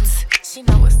codes. She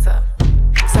know what's up.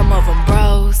 Some of them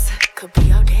bros, could be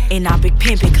your dad. And I big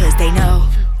pimpin' 'cause they know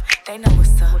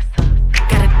what's up.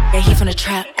 Got a that he from the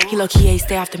trap, he low-key ain't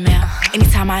stay off the map.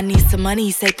 Anytime I need some money,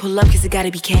 he say pull up 'cause it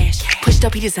gotta be cash. Pushed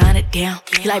up, he design it down.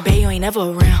 He like, babe, you ain't never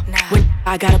around. When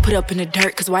I gotta put up in the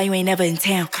dirt 'cause why you ain't never in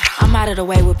town? I'm out of the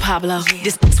way with Pablo.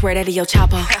 This swear that he your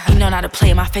chapo. He know not to play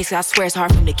in my face 'cause I swear it's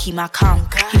hard for him to keep my calm.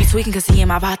 He be tweaking 'cause he in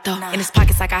my vato. In his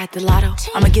pockets like I hit the lotto.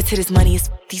 I'ma get to this money, it's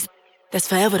these. That's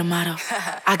forever the motto.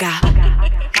 I got,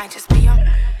 might just be on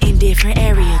in different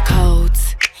area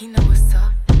codes. He know what's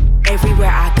up.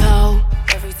 Everywhere I go,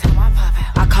 every time I pop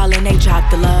out, I call and they drop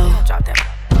the low. Drop that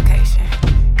location.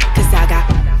 'Cause I got,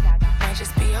 might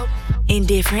just be open in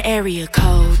different area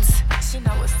codes. She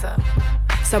know what's up.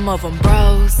 Some of them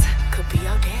bros, could be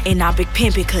your dad. And I big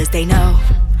pimpin' 'cause they know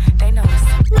what's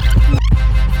up.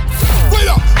 Wait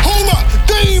up, hold up,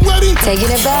 they ain't ready.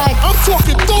 Taking it back. I'm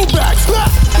talking throwbacks.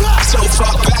 So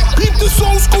far back. Keep this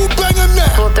old school banger now.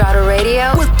 Full Throttle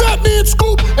Radio. With Fatman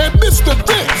Scoop and Mr.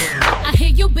 Vic. I hear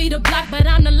you be the block, but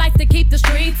I'm the life to keep the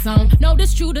streets on.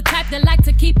 Notice you the type that like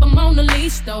to keep them on the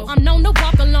leash, though. I'm known to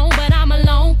walk alone, but I'm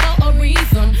alone for a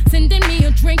reason. Sending me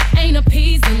a drink ain't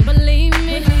appeasing, believe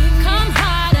me. Come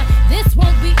harder, this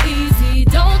won't be easy.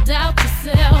 Don't doubt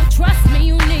yourself, trust me,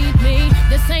 you need me.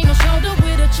 This ain't no shoulder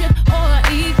with a chip or an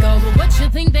ego. But what you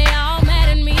think they all mad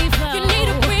at me for? You need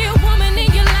a real woman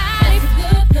in your life,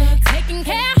 taking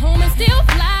care home and still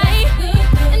fly.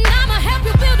 And I'ma help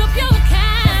you build up your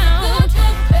account.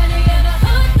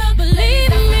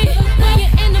 Believe me, when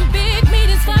you're in the big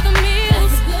meetings for the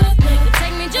meals, it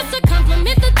take me just to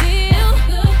compliment the deal.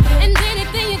 And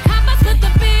anything you cop, I split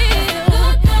the bill.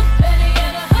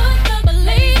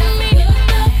 Believe me,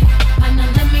 and now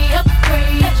let me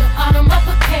upgrade your autumn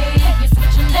uppercase. You're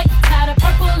switching necktie to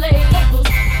purple labels.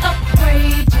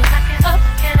 Upgrade you, let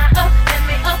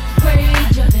me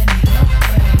upgrade you,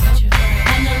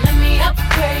 and now let me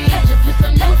upgrade you, flip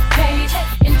a new page,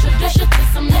 introduce you to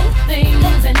some new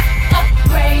things, and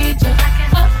upgrade you,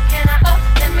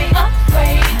 let me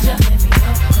upgrade you,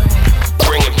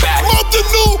 Bring it back. Love the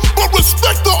new, but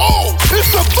respect the old.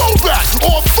 It's the throwback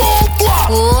on Full Throttle.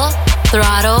 Full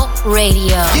Throttle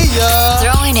Radio. Yeah.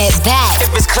 Throwing it back.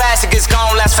 If it's classic, it's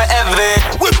gon' last forever.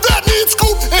 With Fatman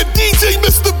Scoop and DJ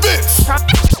Mr. Vince.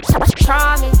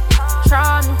 Try me.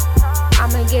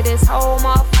 I'ma get this whole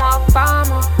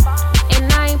motherfucker.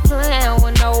 And I ain't playing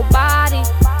with nobody.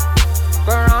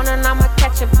 Verona, and I'ma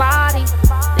catch a body.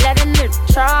 Let a nigga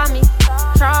try me.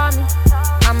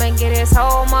 I'ma get this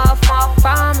whole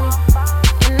motherfucker.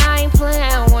 And I ain't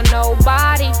playing with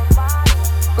nobody.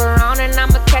 Verona, and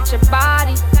I'ma catch a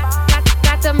body.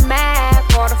 Got the Mac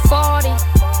or the 40.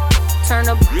 Turn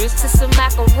the bruise to some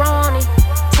macaroni.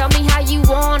 Tell me how you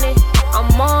want it,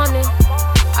 I'm on it.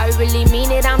 I really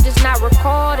mean it, I'm just not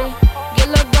recording. Get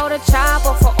a go to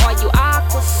chopper for all you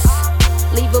aquas.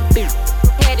 Leave a beat,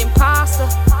 head imposter.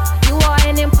 You are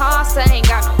an imposter, ain't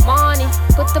got no money.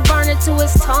 Put the burner to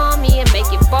his tummy and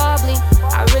make it bubbly.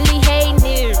 I really hate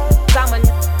niggas, I'm a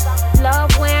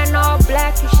love wearing all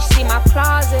black, you should see my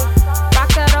closet. Rock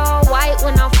that all white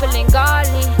when I'm feeling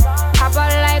godly. Hop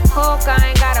out like coke, I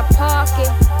ain't got a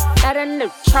pocket. Let a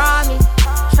nigga try me.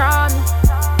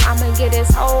 I'ma get this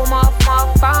whole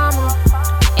motherfucker by me.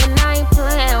 And I ain't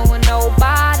playing with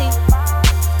nobody.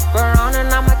 Verona,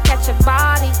 and I'ma catch a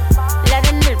body. Let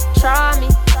a nigga try me.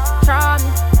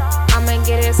 I'ma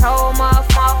get this whole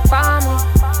motherfucker by me.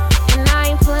 And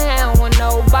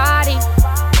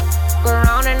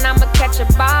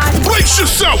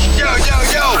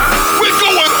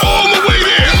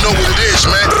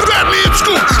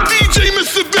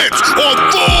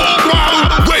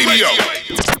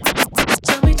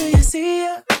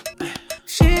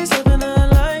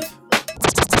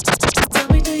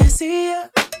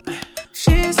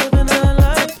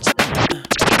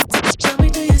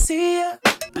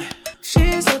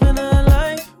she's living her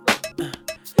life.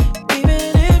 Even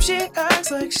if she acts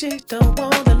like she don't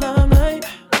want the limelight.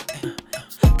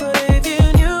 But if you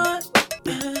knew it,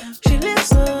 she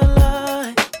lives a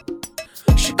lie.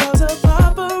 She calls her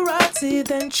paparazzi,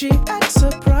 then she acts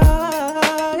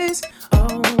surprised.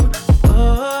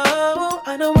 Oh,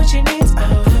 I know what she needs.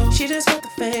 She just want the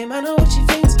fame, I know what she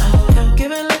thinks.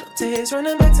 Give it little taste,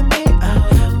 running back to me.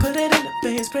 Put it in the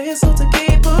face, pray it's all to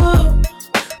keep.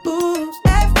 Ooh,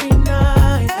 every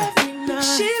night.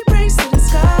 She breaks to the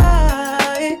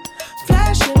sky.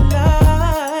 Flashing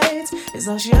lights is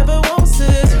all she ever wants to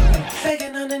do.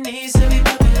 Begging on her knees to be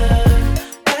popular.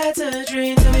 That's a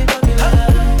dream to be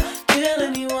popular. Kill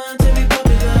anyone to be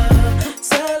popular.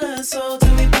 Sell her soul to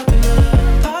be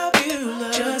popular.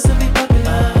 Popular, just to be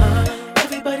popular.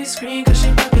 Everybody scream cause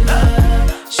she popular.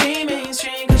 She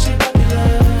mainstream cause she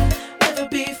popular. Never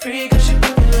be free cause she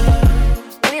popular.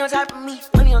 Money on top of me,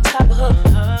 money on top of her.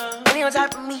 Money on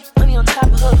top of me, money on top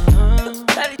of her.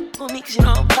 Daddy with me cause you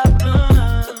know I'm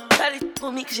popular. Daddy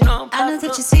with me cause you know I'm popular. I know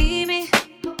that you see me.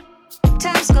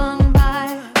 Time's gone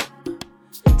by.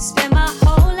 Spend my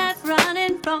whole life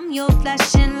running from your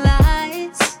flashing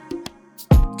lights.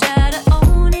 Try to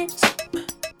own it,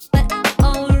 but I'm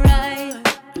alright.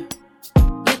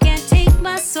 You can't take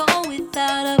my soul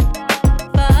without a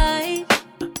fight.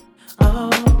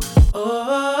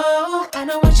 Oh, I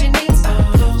know what she needs.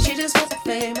 She just wants the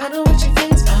fame, I know what she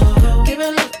thinks. Give it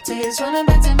a little taste, running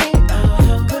back to me.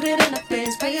 Put it in her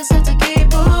face, pay yourself to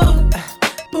keep.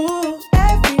 Ooh,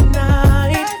 every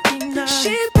night.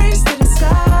 She breaks to the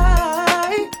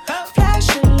sky.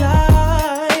 Flashing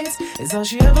lights is all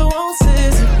she ever wants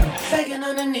is begging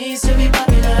on her knees to be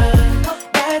popular.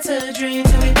 That's a dream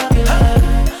to be popular.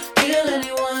 Kill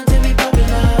anyone to be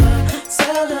popular.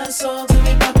 Sell her soul to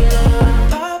be popular.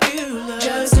 Popular,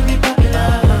 just to be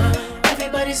popular.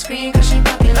 Everybody scream cause she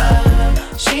popular.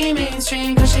 She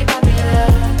mainstream cause she popular.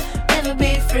 Never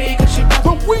be free cause she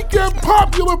popular. The Weekend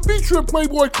Popular featuring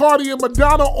Playboy Cardi and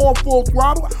Madonna on Full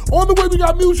Throttle. On the way, we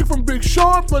got music from Big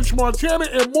Sean, French Montana,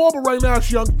 and more, but right now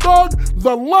it's Young Thug,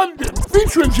 The London,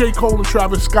 featuring J. Cole and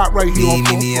Travis Scott right here on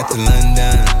Full Meet me at the Throttle.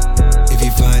 London. If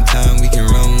you find time, we can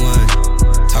run one.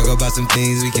 Talk about some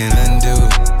things we can undo.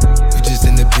 You just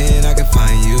in the pen, I can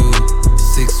find you.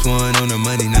 6'1" on the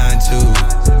money, 9'2".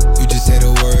 You just say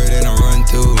the word and I run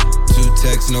through. 2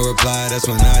 texts, no reply, that's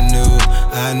when I knew.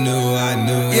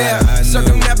 Yeah,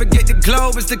 circumnavigate the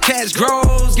globe as the cash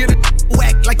grows. Get it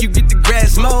whack like you get the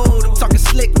grass mowed. I'm talking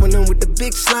slick when I'm with the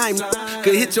big slime.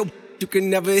 Could hit your, you can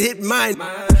never hit mine.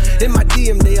 In my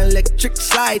DM, they electric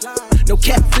slide. No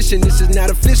catfishing, this is not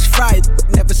a fish fry.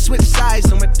 Never switch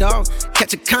sides on my dog.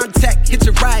 Catch a contact, hit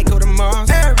your ride, go to Mars.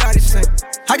 Everybody say,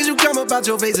 how could you come about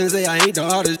your face and say I ain't the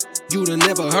artist you'd have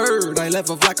never heard? I left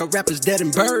off like a rapper's dead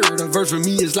and bird. A verse for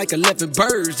me is like 11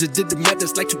 birds. Just did the math,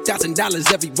 it's like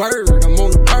 $2,000 every word. I'm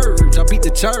on the purge, I beat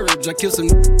the church. I killed some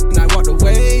and I walked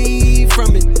away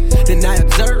from it. Then I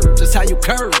observed just how you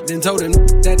curved and told them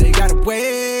that they gotta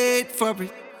wait for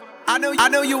it. I know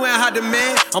you ain't hot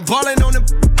demand. I'm ballin' on the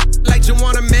like you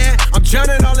want a man. I'm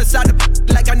drowning all inside the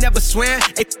like I never swam.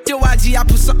 Hey, your IG, I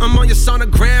put something on your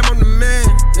sonogram. I'm the man.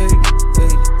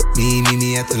 Meet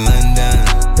me at the London.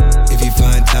 If you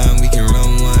find time, we can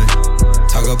run one.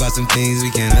 Talk about some things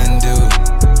we can undo.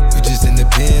 You just in the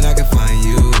pen, I can find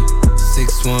you.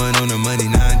 6'1" on the money,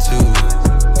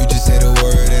 9'2". You just say the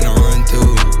word and I run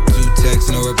through. 2 texts,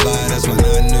 no reply, that's when I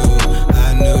knew.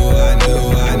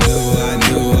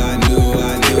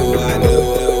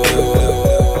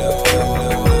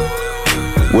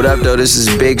 What up, though? This is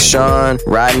Big Sean,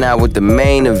 riding out with the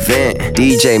main event,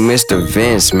 DJ Mr.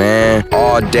 Vince, man.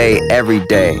 All day, every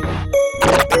day.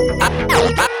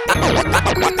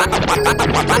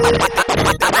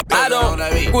 I don't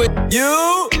with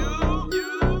you.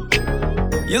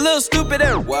 You little stupid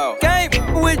and wow. Can't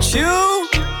with you.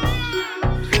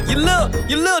 You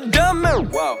little dumb and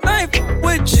wow. I ain't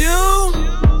with you.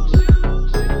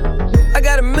 I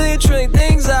got a million trillion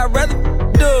things I'd rather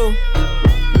do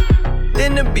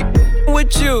than to be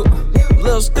with you.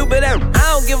 Little stupid and I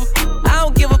don't give a.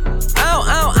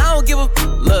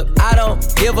 Look, I don't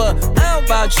give a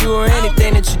about you or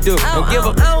anything that you do. Don't give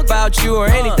a about you or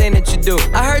anything that you do.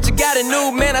 I heard you got a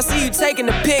new man, I see you taking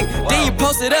the pic. Then you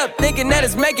post it up, thinking that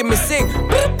it's making me sick.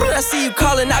 I see you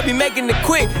calling, I be making it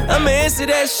quick. I'ma answer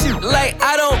that shit like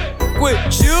I don't with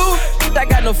you. I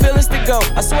got no feelings to go.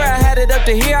 I swear I had it up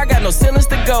to here, I got no ceilings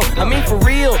to go. I mean for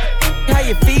real. how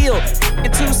you feel.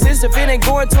 It's 2 cents if it ain't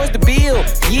going towards the bill.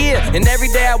 Yeah, and every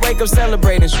day I wake up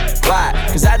celebrating. Why?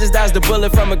 Cause I just dodged a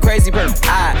bullet from a crazy person.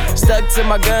 I stuck to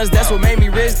my guns, that's what made me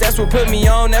rich. That's what put me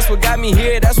on, that's what got me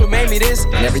here. That's what made me this.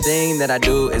 And everything that I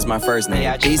do is my first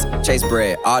name. East, chase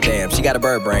bread, aw damn, she got a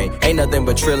bird brain. Ain't nothing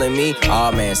but trilling me,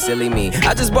 aw man, silly me.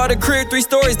 I just bought a crib, 3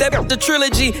 stories, that the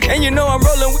trilogy. And you know I'm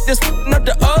rolling with this up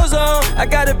the ozone. I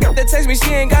got a bitch that text me,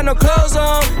 she ain't got no clothes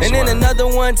on. And then another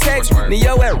one text me,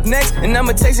 yo at next. And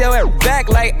I'ma text your ass back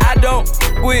like I don't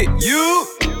with you.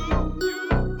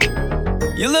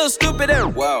 You little stupid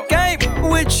ass, wow. Can't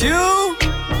with you.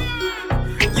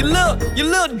 You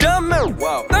little dumb ass,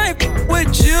 wow. Ain't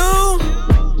with you.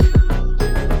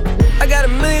 I got a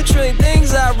million trillion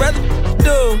things I'd rather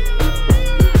do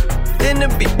than to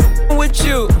be with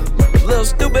you. Little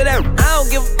stupid ass. I don't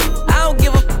give a.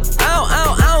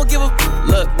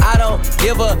 Look, I don't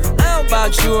give a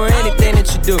about you or anything that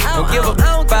you do. Don't give a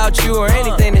about you or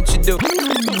anything that you do.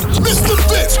 Mr.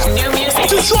 Vince,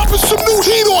 just dropping some new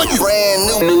heat on you.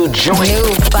 Brand new joint.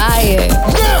 New fire.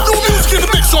 Now, new music in the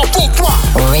mix on Full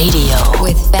Throttle Radio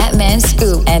with Fatman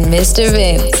Scoop and Mr.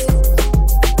 Vince.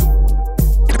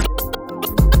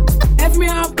 Ask me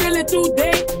how I'm feeling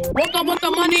today. Woke up with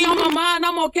the money on my mind,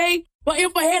 I'm okay. But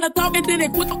if I had a talking, then it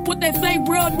what they say,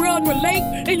 real relate,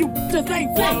 and you just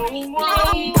ain't say.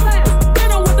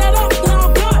 Hit her with that up,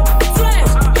 dog gun. Flash.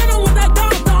 Hit her with that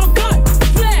dog gun.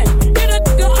 Flash. Hit a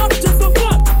nigga up just for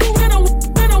fun. Hit her.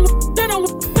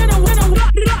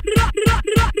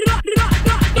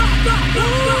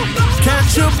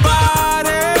 Catch your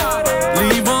body,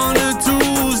 leave on a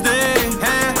Tuesday.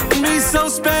 Had me so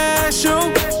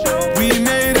special, we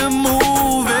made a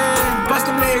movie. Bust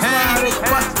them legs,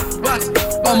 bust.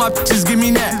 All my bitches give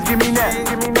me that.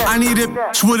 I need a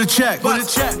bitch with a check.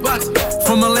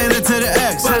 From Atlanta to the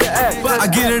X. I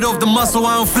get it off the muscle,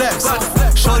 I don't flex.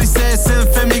 Shorty said, send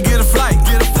Femi, get a flight.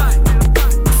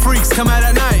 Freaks come out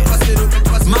at night.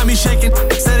 Mommy shaking,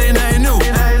 said ain't nothing new.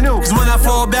 Cause when I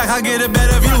fall back, I get a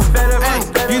better view. Ay,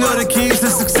 you know the keys to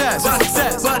success.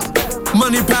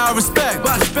 Money, power, respect.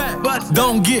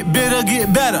 Don't get bitter,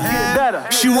 get better.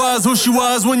 She was who she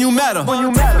was when you met her.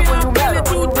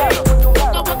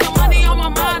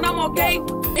 Okay.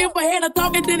 If I had a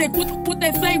talking, then it what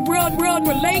they say, real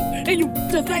relate, and you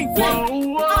just ain't say. Hit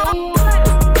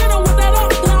her with that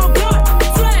up, dog gun.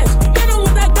 Flash. Hit her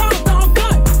with that dog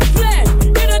gun. Flash.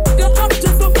 Hit a nigga up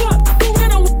just for fun.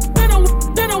 Hit her.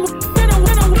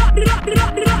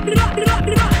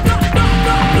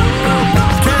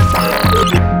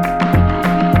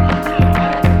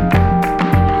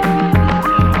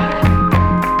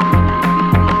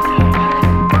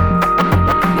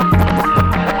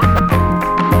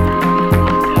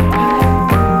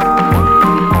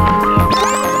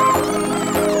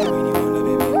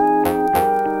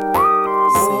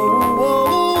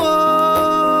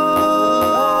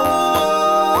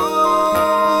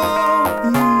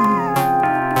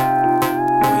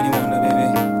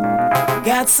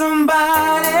 Got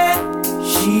somebody,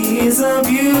 she is a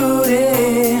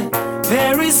beauty,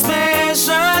 very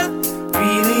special,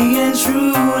 really and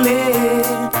truly.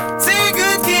 Take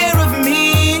good care of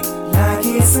me, like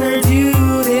it's her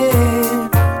duty.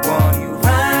 Want you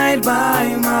right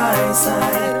by my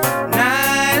side,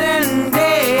 night and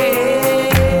day.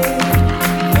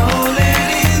 No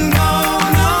letting go,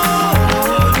 no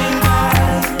holding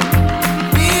back,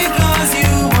 because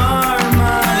you are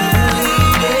my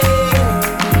lady.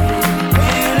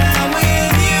 When I'm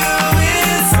with you,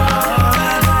 it's all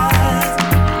I got.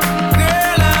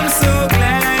 Girl, I'm so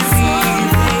glad we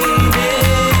made it.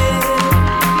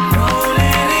 No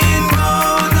letting go,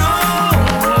 no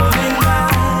holding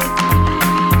back.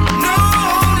 No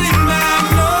holding back,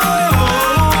 no,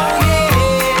 yeah.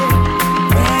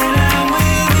 When I'm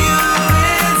with you,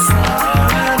 it's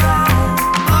all I got.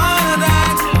 All of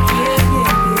that,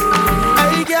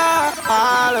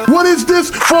 yeah. What is this?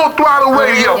 Full Throttle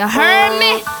Radio. You heard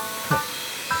me?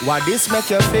 Why this make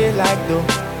you feel like though?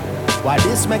 Why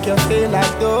this make you feel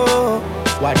like though?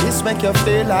 Why this make you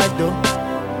feel like though?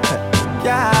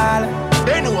 Girl,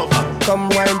 they know about. Come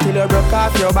wine till you broke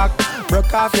off your back,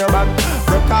 broke off your back,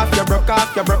 broke off your back.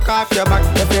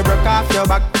 If you broke off your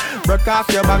back, broke off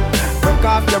your back, broke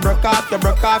off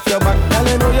your back. Girl,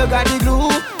 you know you got the glue,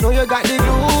 know you got the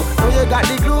glue, know you got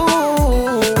the glue.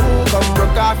 Come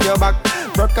broke off your back,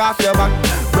 broke off your back,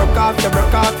 broke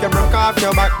off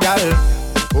your back, girl.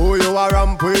 Who you are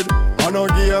ramp with? On no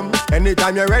game.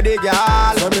 Anytime you're ready,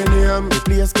 girl. So me name. The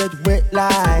place get wet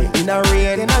like in a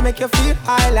rain. Then I make you feel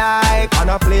high like on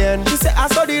a plane. She say I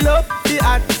saw the love, the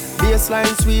art.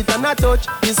 Baseline sweet and I touch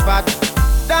the spot.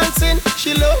 dancing,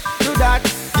 she love do that.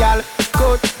 Girl,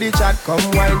 cut the chat, come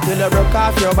wine till you broke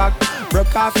off your back.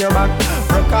 Broke off your back,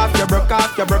 broke off your back.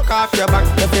 If you broke off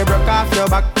your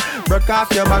back, broke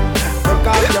off your back,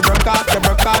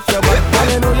 broke off your back. Girl,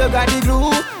 you know you got the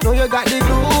glue, know you got the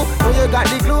glue, know you got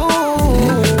the glue.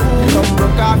 Come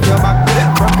broke off your back,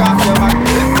 broke off your back,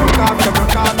 broke off your.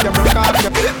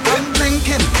 I'm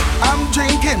drinking, I'm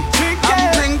drinking,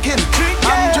 I'm drinking,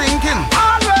 I'm drinking.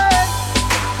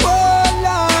 Oh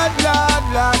Lord, Lord,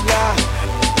 Lord, Lord.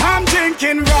 I'm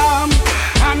drinking rum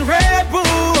and Red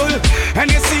Bull,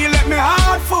 and you see, let me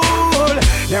heart full.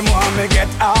 Them want me get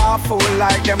awful,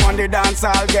 like them on the dance,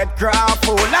 I'll get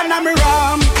grappled. And I'm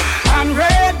rum and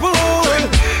Red Bull,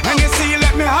 and you see,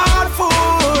 let me heart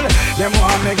full. Them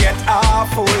want me get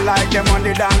awful, like them on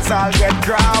the dance, I'll get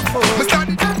grappled.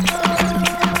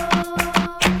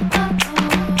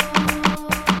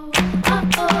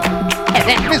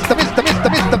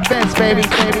 Mr. Vince, baby.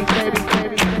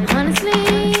 Honestly,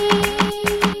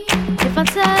 if I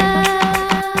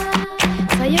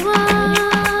tell you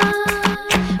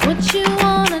what you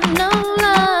wanna know,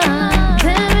 love,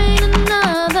 there ain't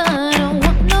another. Don't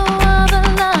want no other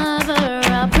lover.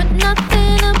 I'll put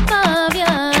nothing above ya.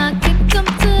 I kick 'em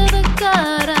to the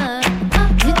gutter.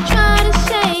 You try to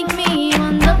shake me,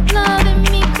 wind up loving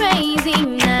me crazy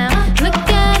now. Look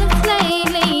at us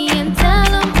lately and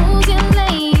tell 'em who's your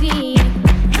lady.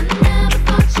 I never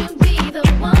thought you'd be the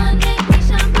one, make me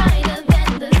shine brighter than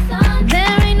the sun.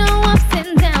 There ain't no ups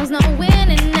and downs, no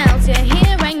winning outs. You're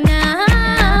here right now.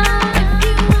 If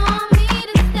you want me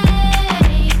to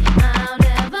stay, I'll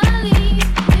never leave.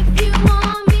 If you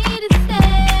want me to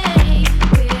stay,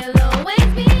 we'll always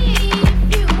be. If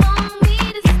you want me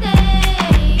to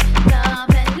stay,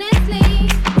 love endlessly.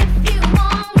 If you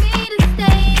want me to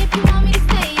stay,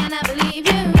 I never leave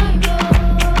you.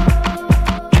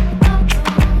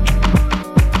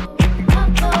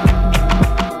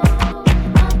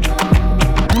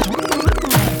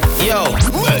 Yo,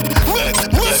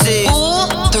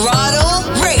 Full Throttle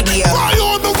Radio. Fly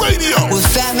on the radio. With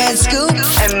Fatman Scoop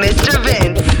and Mr.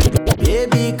 Vince.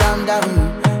 Baby, calm down,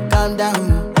 calm down.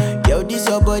 Yo, this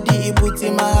your body, it puts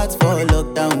in my heart for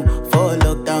lockdown, oh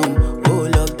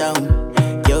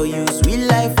lockdown. Yo, you sweet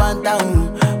life, phantom.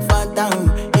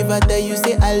 If I tell you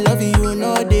say I love you,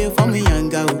 no day for me, young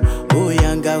girl, oh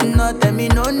young girl. No tell me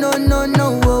no,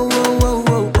 oh.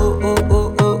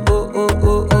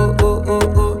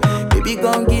 Baby,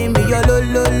 gon' give me your lo.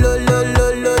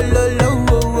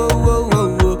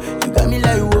 You got me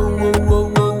like whoa.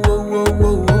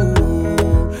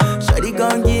 Shawty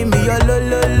gon' give me your lo.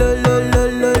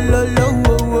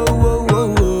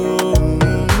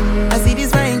 I see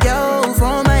this fine girl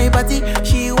from my party,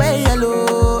 she wear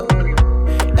yellow.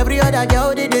 Every other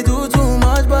girl they do too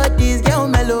much, but this girl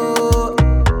mellow.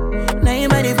 Now in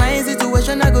my divine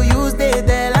situation, I go use they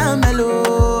tell I'm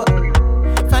mellow.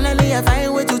 Finally I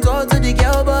find way to talk to the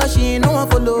girl, but she ain't no one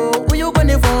follow. Who you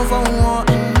gonna phone for one?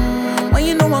 When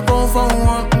you know I come for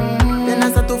one, then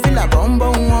I start to feel a bum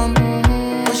one.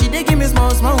 But she dey give me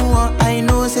small one. I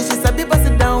know, say she sabi pass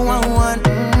it down one.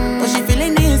 But she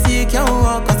feeling insecure,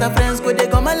 cause her friends could they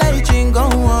come my light ring go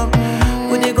on.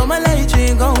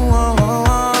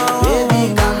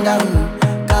 Baby,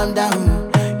 calm down.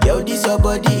 Yo, this your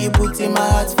body, it puts in my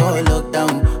heart for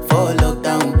lockdown,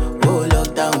 oh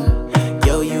lockdown.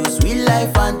 Yo, you sweet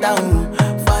life, phantom.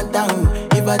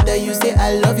 If I tell you say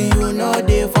I love you, no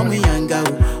day for me, young girl,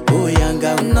 oh young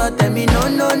girl. No tell me no,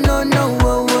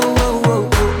 oh.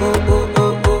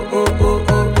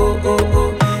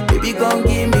 Baby, gon'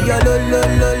 give me your lo.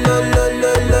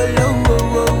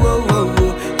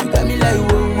 You got me like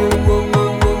whoa.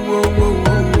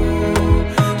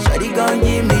 Shawty gon'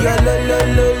 give me your lo.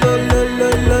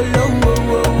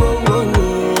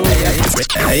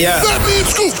 yeah. Fatman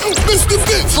Scoop, Mr.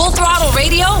 Vince. Full Throttle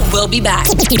Radio will be back.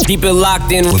 Keep it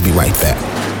locked in. We'll be right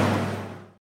back.